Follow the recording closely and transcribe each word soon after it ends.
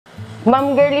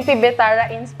Ma'am Girlie Pibetara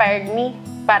inspired me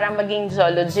para maging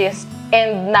geologist.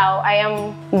 And now, I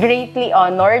am greatly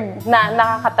honored na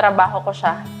nakakatrabaho ko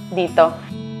siya dito.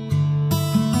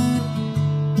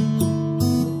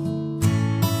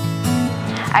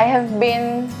 I have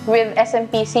been with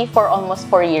SMPC for almost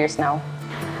 4 years now.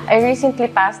 I recently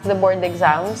passed the board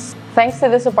exams thanks to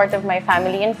the support of my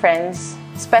family and friends,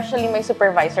 especially my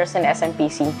supervisors in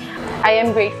SMPC. I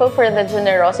am grateful for the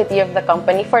generosity of the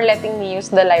company for letting me use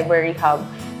the library hub.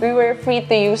 We were free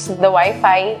to use the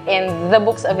Wi-Fi and the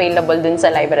books available dun sa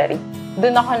library.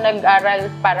 Dun ako nag-aral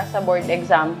para sa board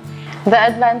exam. The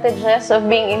advantages of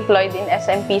being employed in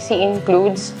SMPC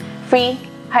includes free,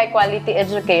 high-quality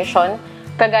education,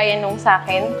 kagaya nung sa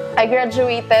akin. I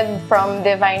graduated from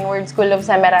Divine Word School of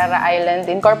Semirara Island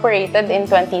Incorporated in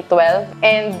 2012.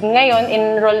 And ngayon,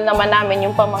 enroll naman namin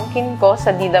yung pamangkin ko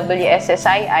sa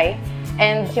DWSSII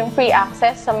and yung free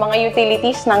access sa mga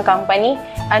utilities ng company.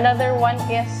 Another one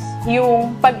is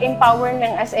yung pag-empower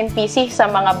ng SMPC sa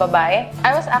mga babae.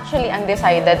 I was actually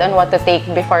undecided on what to take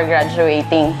before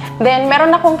graduating. Then,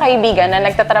 meron akong kaibigan na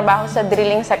nagtatrabaho sa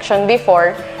drilling section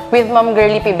before with Ma'am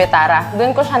Girlie Pibetara.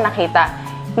 Doon ko siya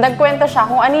nakita. Nagkwento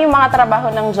siya kung ano yung mga trabaho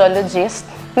ng geologist.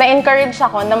 Na-encourage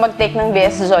ako na mag-take ng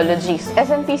BS Geology.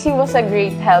 SMPC was a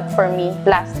great help for me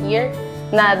last year.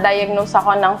 Na-diagnose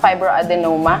ako ng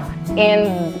fibroadenoma.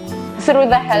 And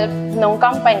through the help ng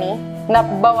company,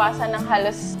 nabawasan ng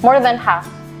halos more than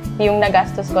half yung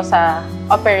nagastos ko sa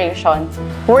operation.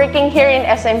 Working here in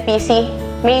SMPC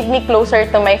made me closer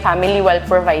to my family while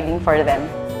providing for them.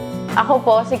 Ako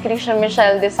po si Krizia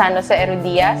Michelle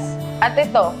Erodias at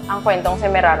ito ang kwentong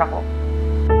Semirara ko.